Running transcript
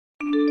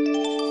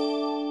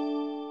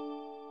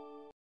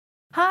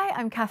Hi,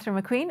 I'm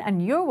Catherine McQueen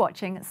and you're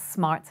watching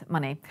Smart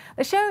Money,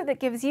 the show that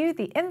gives you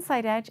the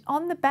inside edge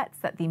on the bets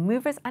that the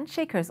movers and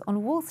shakers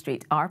on Wall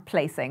Street are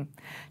placing.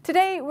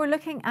 Today we're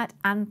looking at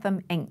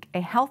Anthem Inc, a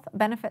health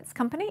benefits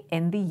company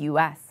in the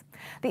US.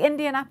 The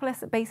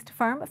Indianapolis-based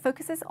firm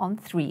focuses on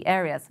three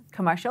areas: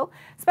 commercial,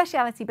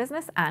 specialty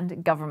business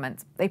and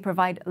government. They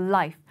provide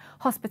life,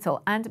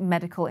 hospital and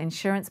medical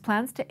insurance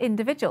plans to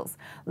individuals,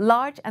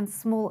 large and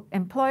small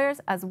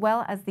employers, as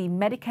well as the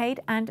Medicaid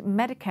and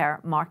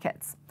Medicare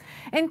markets.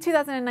 In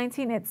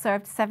 2019, it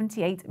served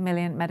 78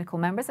 million medical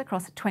members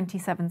across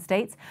 27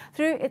 states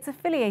through its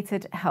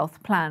affiliated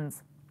health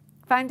plans.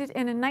 Founded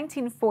in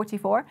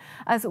 1944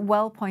 as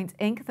WellPoint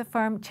Inc., the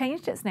firm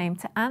changed its name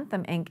to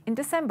Anthem Inc. in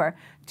December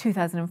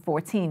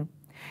 2014.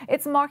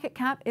 Its market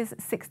cap is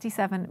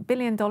 $67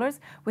 billion,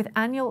 with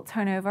annual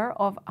turnover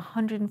of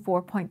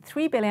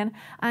 $104.3 billion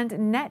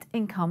and net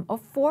income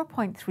of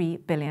 $4.3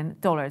 billion.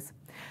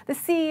 The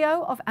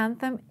CEO of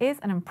Anthem is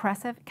an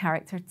impressive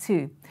character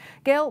too.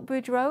 Gail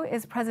Boudreau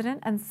is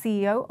president and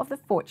CEO of the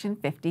Fortune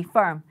 50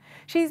 firm.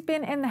 She's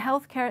been in the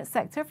healthcare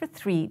sector for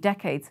 3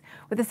 decades,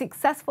 with a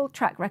successful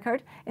track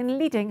record in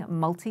leading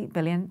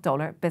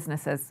multi-billion-dollar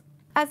businesses.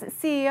 As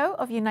CEO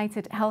of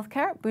United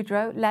Healthcare,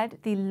 Boudreau led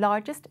the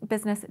largest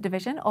business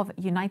division of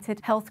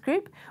United Health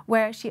Group,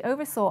 where she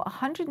oversaw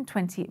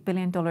 $120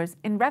 billion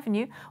in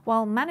revenue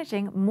while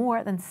managing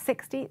more than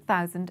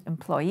 60,000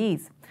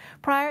 employees.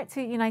 Prior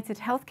to United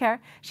Healthcare,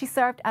 she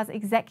served as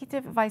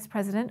Executive Vice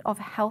President of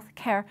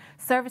Healthcare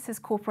Services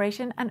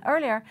Corporation and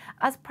earlier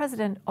as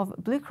President of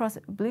Blue Cross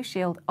Blue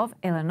Shield of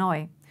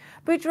Illinois.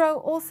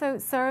 Boudreau also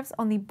serves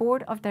on the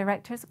board of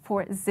directors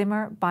for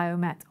Zimmer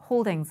Biomet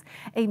Holdings,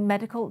 a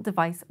medical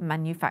device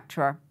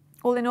manufacturer.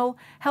 All in all,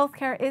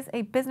 healthcare is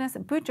a business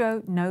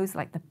Boudreau knows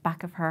like the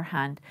back of her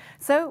hand.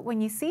 So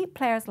when you see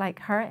players like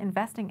her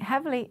investing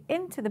heavily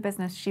into the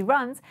business she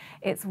runs,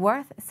 it's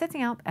worth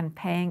sitting up and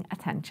paying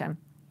attention.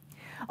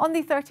 On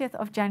the 30th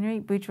of January,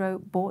 Boudreau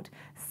bought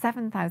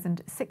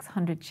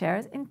 7,600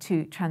 shares in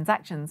 2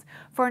 transactions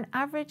for an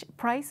average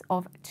price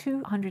of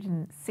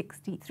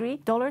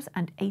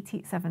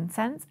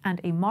 $263.87 and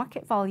a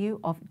market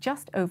value of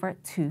just over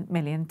 $2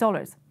 million.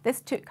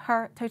 This took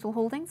her total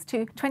holdings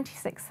to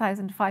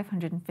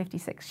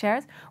 26,556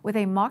 shares with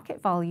a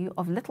market value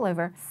of little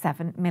over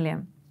 $7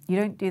 million. You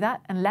don't do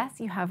that unless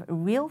you have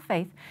real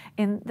faith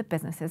in the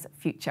business's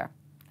future.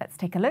 Let's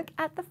take a look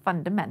at the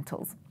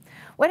fundamentals.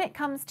 When it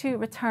comes to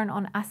return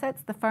on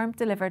assets, the firm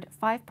delivered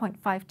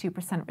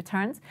 5.52%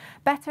 returns,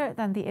 better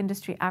than the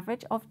industry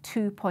average of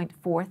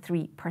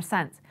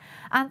 2.43%.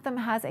 Anthem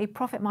has a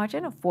profit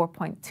margin of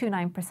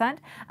 4.29%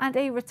 and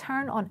a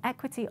return on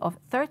equity of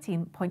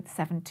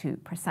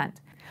 13.72%.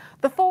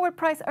 The forward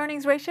price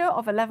earnings ratio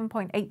of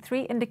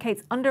 11.83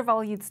 indicates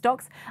undervalued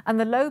stocks, and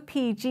the low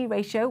P/G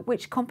ratio,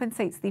 which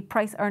compensates the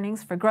price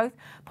earnings for growth,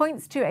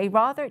 points to a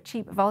rather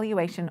cheap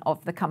valuation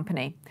of the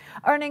company.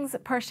 Earnings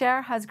per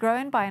share has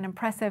grown by an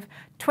impressive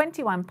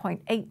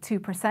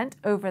 21.82%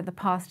 over the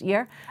past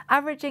year,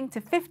 averaging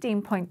to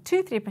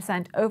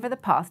 15.23% over the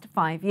past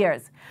 5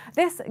 years.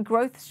 This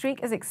growth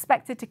streak is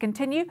expected to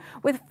continue,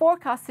 with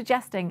forecasts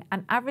suggesting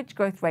an average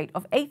growth rate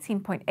of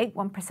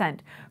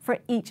 18.81% for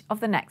each of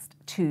the next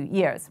 2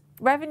 years.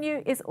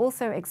 Revenue is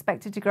also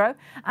expected to grow,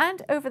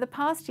 and over the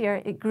past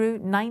year it grew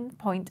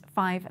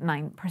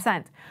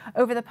 9.59%.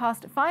 Over the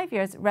past 5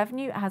 years,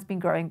 revenue has been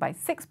growing by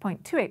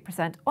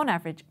 6.28% on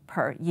average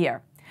per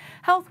year.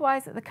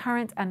 Health-wise, the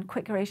current and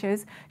quick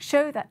ratios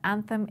show that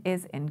Anthem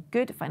is in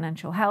good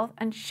financial health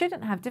and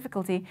shouldn't have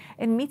difficulty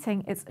in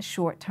meeting its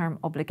short-term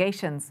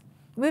obligations.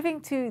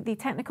 Moving to the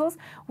technicals,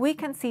 we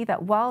can see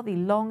that while the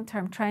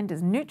long-term trend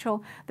is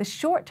neutral, the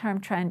short-term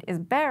trend is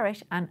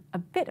bearish and a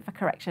bit of a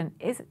correction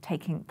is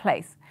taking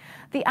place.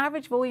 The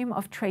average volume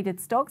of traded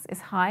stocks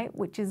is high,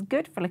 which is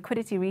good for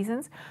liquidity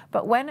reasons,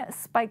 but when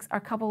spikes are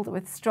coupled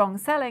with strong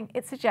selling,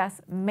 it suggests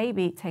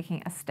maybe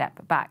taking a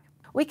step back.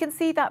 We can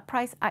see that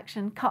price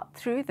action cut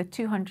through the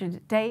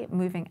 200-day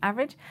moving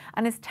average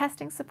and is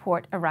testing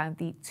support around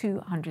the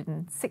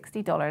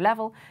 $260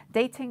 level,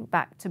 dating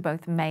back to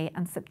both May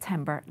and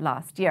September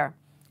last year.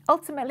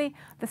 Ultimately,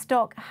 the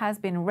stock has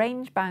been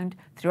range-bound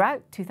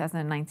throughout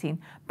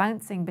 2019,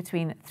 bouncing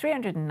between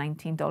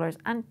 $319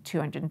 and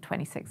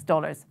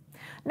 $226.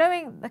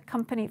 Knowing the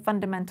company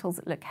fundamentals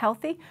look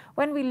healthy,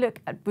 when we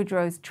look at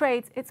Boudreau's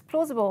trades, it's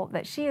plausible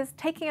that she is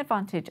taking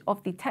advantage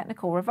of the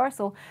technical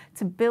reversal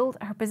to build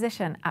her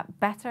position at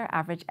better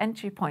average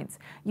entry points,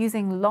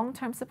 using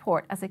long-term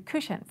support as a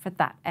cushion for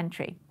that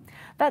entry.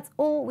 That's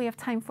all we have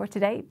time for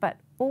today, but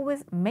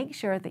always make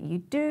sure that you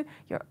do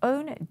your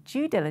own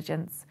due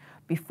diligence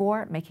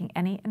before making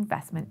any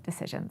investment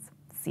decisions.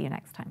 See you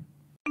next time.